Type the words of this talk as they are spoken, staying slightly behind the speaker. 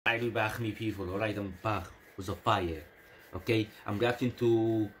Alright, back me people, alright, I'm back with a fire. Okay, I'm reacting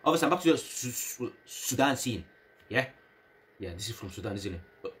to, obviously I'm back to the Sudan scene. Yeah, this is from Sudan, isn't it?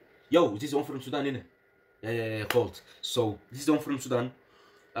 Yo, this is the one from Sudan, isn't it? Yeah, called. So this is the one from Sudan.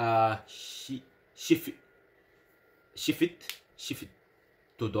 SHIFIT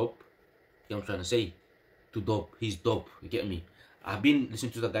TooDope. You know what I'm trying to say? TooDope, he's dope, you get me? I've been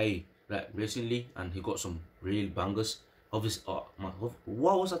listening to the guy like recently and he got some real bangers. Obviously,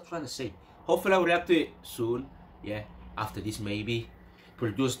 what was I trying to say? Hopefully I'll react to it soon. Yeah, after this maybe.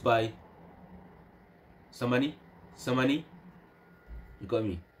 Produced by Samani. You got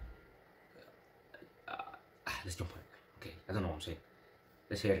me? Let's jump on it. Okay, I don't know what I'm saying.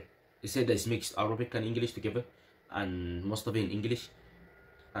 Let's hear it. They said that it's mixed Arabic and English together, and most of it in English,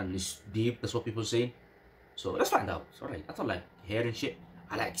 and it's deep. That's what people say. So let's find out. It's alright. I don't like hearing shit.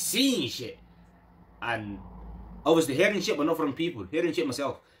 I like seeing shit, and obviously hearing shit, but not from people. Hearing shit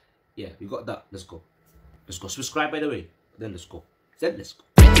myself. Yeah, we got that. Let's go. Let's go. Subscribe, by the way. Then let's go. Then let's go.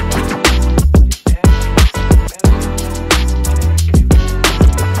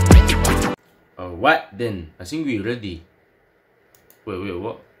 Alright then. I think we're ready. Wait,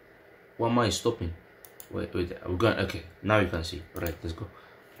 what? Why am I stopping? Wait. We're going. Okay, now you can see. Alright, let's go.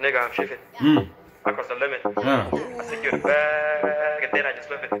 Nigga, I'm SHIFIT. I crossed the limit. I secured a bag and then I just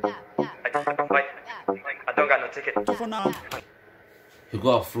flip it. I just took a flight. I don't got no ticket. He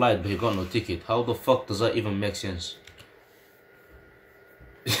got a flight, but he got no ticket. How the fuck does that even make sense?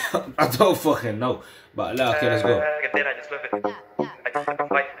 I don't fucking know. But okay, let's go. And then I just flip it. I just took a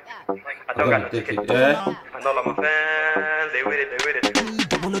flight. I don't got no ticket. Yeah. And all of my fans, they with it.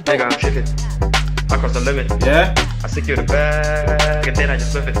 Nigga, I'm SHIFIT. I crossed the limit. Yeah. I secured a bag and then I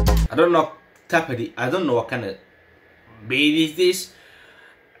just flip it. I don't know. I don't know what kind of beat is this.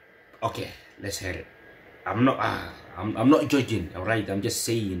 Okay, let's hear it. I'm not judging, alright? I'm just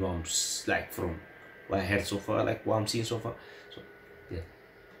saying what I'm like from what I heard so far, like what I'm seeing so far. So yeah,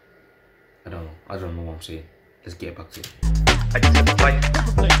 I don't know what I'm saying. Let's get back to it. I just took a flight.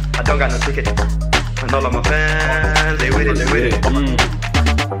 I don't got no ticket. And all of my fans, they with it.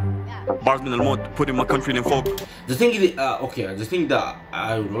 Bars من الموت, putting my country in folk. The thing is, the thing that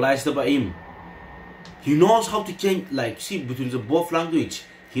I realized about him, he knows how to change, like, see, between the both language.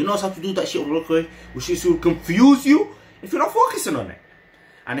 He knows how to do that shit real quick, which is will confuse you if you're not focusing on it.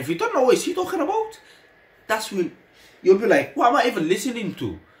 And if you don't know what he's talking about, that's when you'll be like, what am I even listening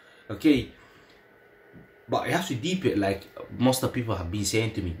to? Okay. But you have to deep it, like most of the people have been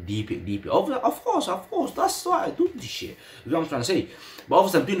saying to me, deep it. Of course, that's why I do this shit. You know what I'm trying to say? But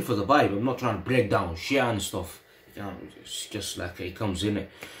obviously I'm doing it for the vibe. I'm not trying to break down shit and stuff. You know, it's just like it comes in it.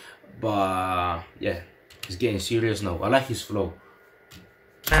 But yeah, he's getting serious now. I like his flow.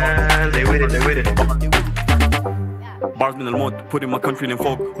 They with it. Bars من الموت, putting my country in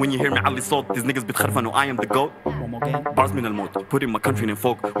folk. When you hear me علي صوت, these niggas بتخرفنوا I am the GOAT. Bars من الموت, putting my country in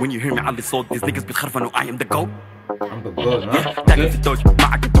folk. When you hear me علي صوت, these niggas بتخرفنوا I am the GOAT. I'm the GOAT, huh? تاجر في الدوج,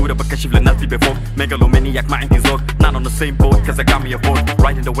 معك الدورة بكشف للناس اللي بفوق. Megalomaniac ما عندي ذوق. Not on the same boat, cause I got me a boat.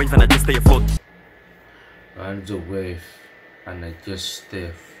 Riding the wave and I just stay afloat. Riding the wave and I just stay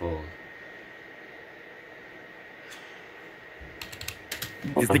afloat.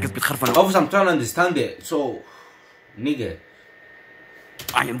 These niggas بتخرفنوا. Obviously I'm trying to understand it, so nigga,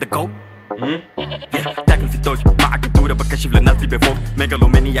 I am the GOAT. تاكل في الدوج, معك الدورة بكشف للناس اللي بفوق.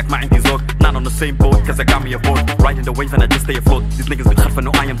 Megalomaniac ما عندي ذوق. Not on the same boat, cause I got me a boat. Riding the wave and I just stay afloat. These niggas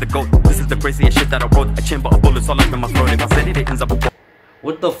بتخرفنوا I am the GOAT. This is the craziest shit that I wrote. A chamber of bullets all up in my throat. If I said it, it ends up a quote.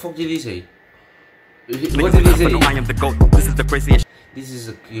 What the fuck did he say? What did he say? I am the GOAT. This is the craziest. This is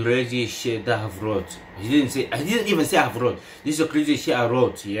the craziest shit that I've wrote. I didn't even say I've wrote. This is the craziest shit I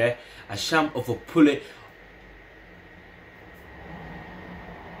wrote, yeah? A sham of a bullet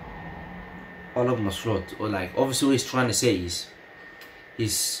all over my throat. Or like, obviously what he's trying to say is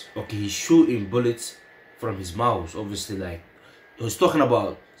he's shooting bullets from his mouth. Obviously, like, he was talking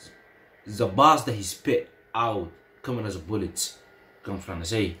about the bars that he spit out coming as bullets. I'm trying to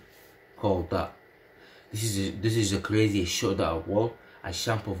say, called that. This is the craziest shot that I wrote. A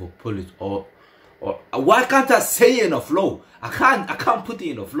shampoo of a bullet, or why can't I say it in a flow? I can't put it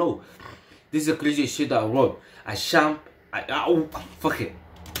in a flow. This is the craziest shit that I wrote. A shampoo. Fuck it.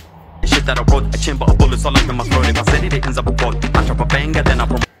 Shit that I wrote, a chamber of bullets all up in my throat. If I said it, it ends up a quote. I drop a banger, then I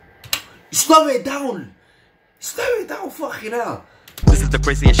promote. Slow it down. Fucking hell. This is the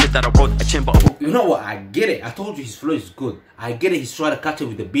craziest shit that I wrote. A chamber of. You know what? I get it. I told you his flow is good. I get it. He's trying to catch it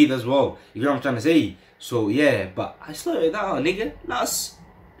with the beat as well. You know what I'm trying to say? So yeah, but I slow it down, nigga. Let's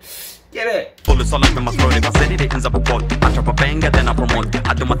get it. Bullets all up in my throat. If I said it, it ends up a quote. I drop a banger, then I promote.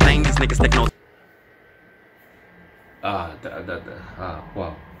 I do my thing. These niggas take notes.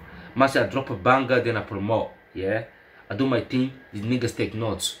 Wow. Must I drop a banger, then I promote, yeah? I do my thing, these niggas take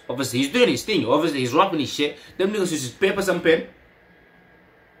notes. Obviously, he's doing his thing. Obviously, he's rapping his shit. Them niggas use his papers and pen.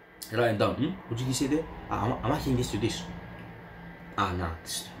 Writing down, what did he say there? I'm asking this to this. Nah.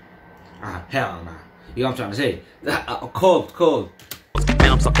 Hell nah. You know what I'm trying to say? Cold.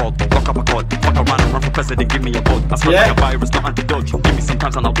 Man, I'm so cold. Lock up a code. Fuck around and run for president. Give me a vote. I swear like a virus, no antidote. Give me some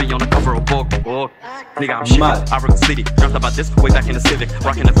times and I'll be on the cover of book. Oh, nigga, I'm shit. I rock the city. Dreamt about this way back in the Civic.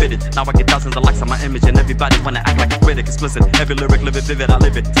 Rocking the fitted. Now I get thousands of likes on my image and everybody wanna act like a critic. Explicit. Every lyric, live it, vivid. I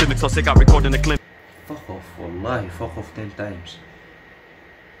live it. Civic so sick, I record in the clinic. Fuck off, wallahi. Fuck off 10 times.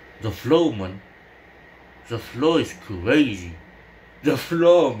 The flow, man. The flow is crazy. The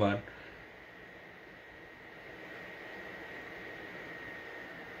flow, man.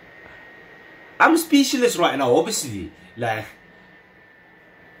 I'm speechless right now, obviously. Like,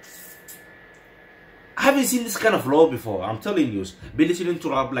 I haven't seen this kind of flow before. I'm telling you, been listening to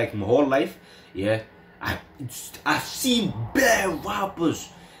rap like my whole life. Yeah, I've seen bare rappers,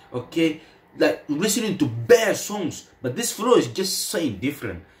 okay, like listening to bare songs, but this flow is just something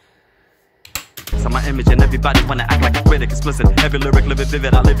different. So my image and everybody wanna act like a critic. Explicit. Every lyric, live it,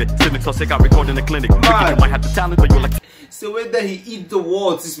 vivid. I live it. Civic so sick, I record in the clinic. You might have the talent, but you're like. So whether he eat the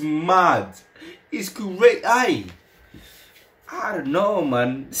words is mad. It's great. I don't know,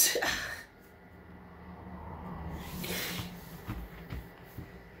 man.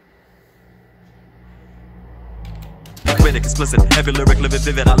 Critic, explicit. Every lyric, live it,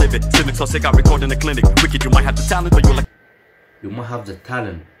 vivid. I live it. Civic so sick, I record in the clinic. Wicked, you might have the talent, but you're like. You might have the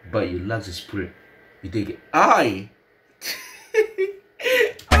talent, but you lack the spirit. You dig it? Aye.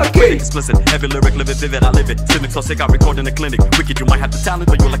 Okay. Explicit. Every lyric, live it, vivid. I live it. Civic so sick, I record in the clinic. Wicked, you might have the talent,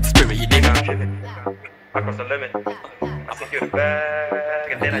 but you're like the spirit. You dig it? I cross the limit. I secure the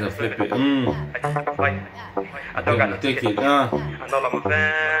bag and then I just flip it. I just fight. I don't got no ticket. I know all my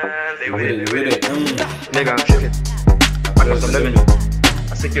fans, they with it. Nigga, I'm shit. I cross the limit.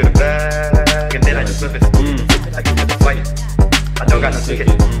 I secure the bag and then I just flip it. I keep the fight. I don't got no ticket.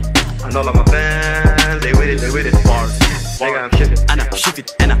 I know all my fans, they with it. Bars. Nigga, I'm SHIFIT. And I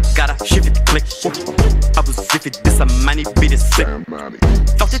SHIFIT, and I gotta SHIFIT. Click. I was SHIFIT, this a money beat is sick.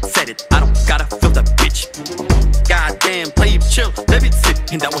 Thought it said it, I don't gotta feel that bitch. Goddamn, play it chill, let it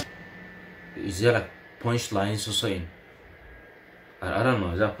sit. And that was. Is there like punchlines or something? I don't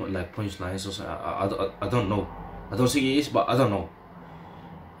know. Is that like punchlines or something? I don't know. I don't think it is, but I don't know.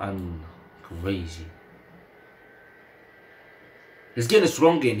 I'm crazy. He's getting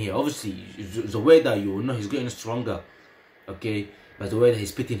stronger in here. Obviously, the way that you know he's getting stronger. Okay, but the way that he's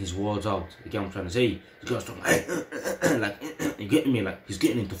spitting his words out. You get what I'm trying to say? He's getting stronger. Like, you get me? Like, he's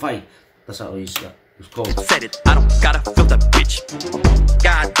getting into fight. That's how he's called. Said it, I don't gotta feel that bitch.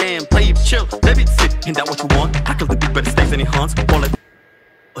 Goddamn, play it chill, let it sit. Ain't that what you want? I kill the beat, but it stays in your hands.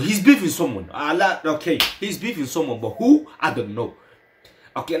 He's beefing someone. Okay, he's beefing someone, but who? I don't know.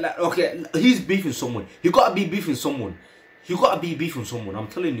 Okay, he's beefing someone. He gotta be beefing someone. I'm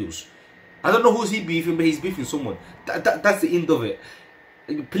telling you. I don't know who's he beefing, but he's beefing someone. That's the end of it.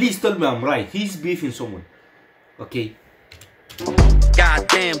 Please tell me I'm right. He's beefing someone. Okay.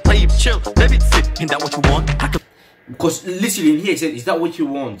 Goddamn, play it chill, let it sit. Ain't that what you want? Because literally in here he said, "Is that what you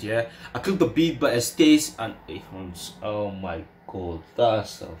want?" Yeah. I click the beat, but it stays and it haunts. Oh my god,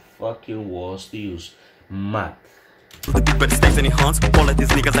 that's the fucking worst use. Mad. The beat, but it stays in your hands. All of these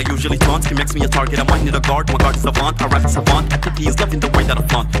niggas I usually taunt. He makes me a target, I might need a guard. My guard is savant, I rap savant. I think he is loving the way that I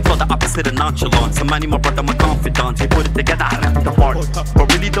flaunt. So the opposite of nonchalant. Some money, my brother, my confidant. We put it together, I rap the heart.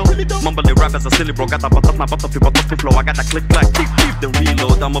 But really though, mumbling rap as a silly bro. Got that but my butt up, people top flow. I got that click clack, keep the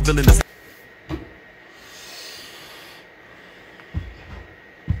reload. I'm a villain.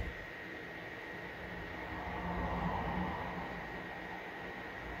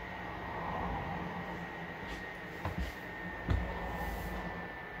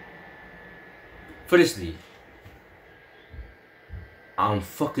 Firstly, I'm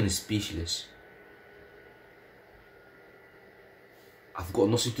fucking speechless. I've got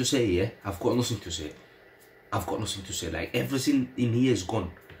nothing to say, yeah? I've got nothing to say. Like, everything in here is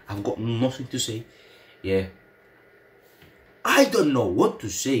gone. I've got nothing to say, yeah? I don't know what to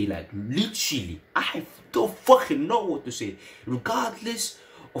say, like, literally. I don't fucking know what to say. Regardless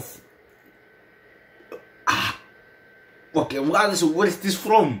of... Okay, regardless of where is this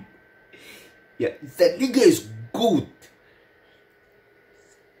from? Yeah, that nigga is good.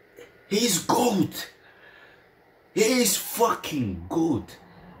 He's good. He is fucking good.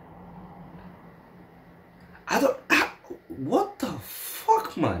 What the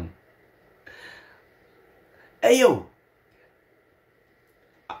fuck, man? Hey, yo.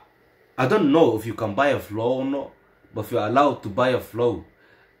 I don't know if you can buy a flow or not, but if you're allowed to buy a flow,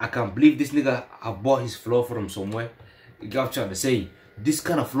 I can't believe this nigga I bought his flow from somewhere. I'm trying to say, this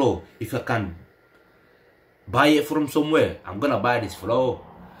kind of flow, if I can buy it from somewhere, I'm gonna buy this flow.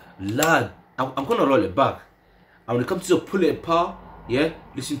 Lad, I'm gonna roll it back. And when it comes to pull it apart, yeah,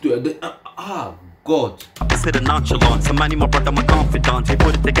 listen to it. God. I said a nonchalant, some money, my brother, my confidant. We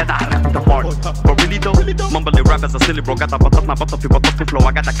put it together, I rap the part. But really though, mumbling rap as a silly bro. Got that but my butter people talking flow.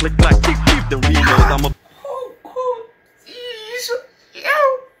 I got that click clack, keep the reload. I'm a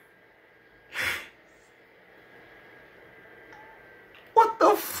What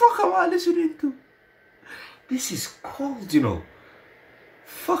the fuck am I listening to? This is cold, you know.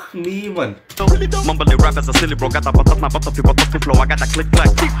 Fuck me, man. Mumbling rap as a silly bro. Got that but my butter people talking flow. I got that click clack,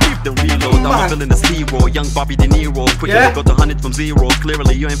 keep the reload. I'm a villain, the hero, young Bobby De Niro. Quickly go to 100 from 0.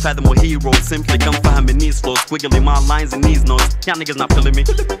 Clearly you ain't fathom hero. Simply come for him in these flows. Squiggly my lines and these notes. Y'all niggas not feeling me.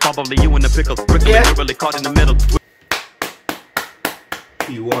 Probably you in the pickle. Prickly, you're really caught in the middle.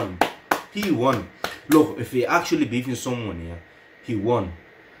 He won. He won. Look, if he actually beefing someone, yeah, he won.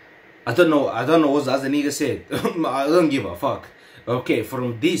 I don't know what as the nigga said. I don't give a fuck. Okay,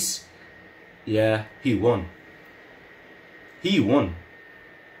 from this, yeah, he won. He won.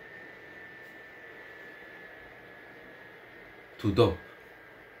 TooDope,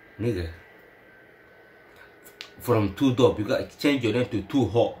 nigga. From TooDope, you gotta change your name to Too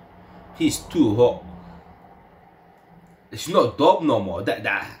Hot. He's too hot. It's not dope no more. That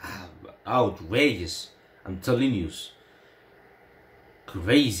outrageous. I'm telling you,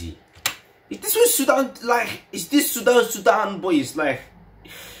 crazy. Is this what Sudan like? Is this Sudan boys like?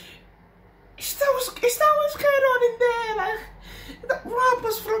 Is that what's going on in there? Like, the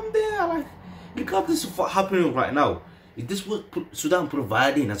rappers from there. Like, look at this happening right now. Is this what Sudan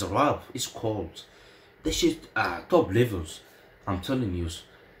providing as a rap? It's cold. This shit top levels. I'm telling you.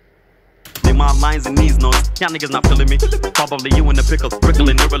 My lines and these notes, y'all niggas not feeling me. Probably you in the pickle,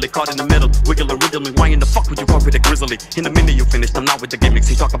 prickling, you're really caught in the middle. Wiggling, riddling, why in the fuck would you fuck with a grizzly? In a minute you finished, I'm not with the gimmicks.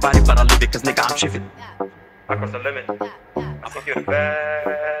 He talk about it, but I live it, cause nigga, I'm SHIFIT. I cross the limit. I think you're the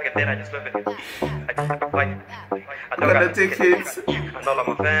bag, and then I just flip it. I just have a fight. I don't gotta take hits. And all of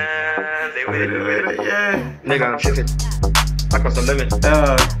my fans, they with it, yeah. Nigga, I'm SHIFIT. I cross the limit.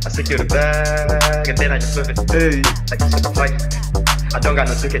 I secure the bag, and then I just flip it. Hey. I just have a fight. I don't got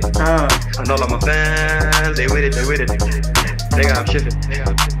no ticket. And all of my fans, they with it, they with it. Nigga, I'm SHIFIT.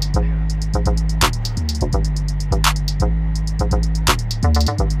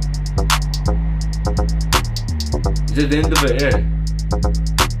 Is it the end of it? Yeah.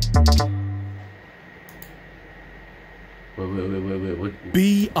 Wait.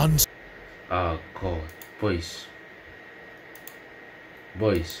 Be uns. Oh God, boys.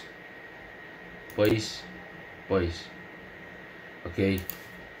 Okay,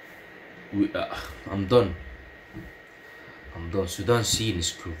 I'm done. Sudan scene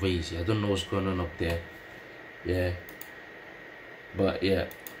is crazy. I don't know what's going on up there. Yeah, but yeah,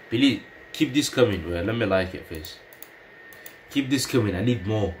 please keep this coming. Well, let me like it first. Keep this coming. I need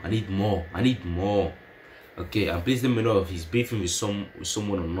more. Okay, and please let me know if he's beefing with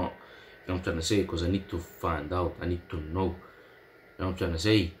someone or not. You know what I'm trying to say, because I need to find out. I need to know. You know what I'm trying to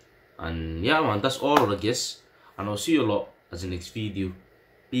say. And yeah, man, that's all I guess. And I'll see you a lot as the next video.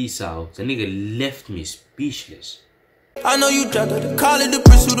 Peace out. The nigga left me speechless. I know you dropped out of college to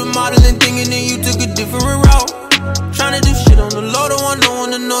pursue the modeling thing, and then you took a different route. Tryna do shit on the low, don't want no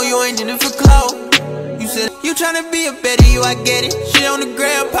one to know you ain't in it for clout. You said you tryna be a better you, I get it. She on the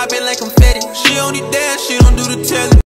ground popping like confetti. She only dance, she don't do the telling.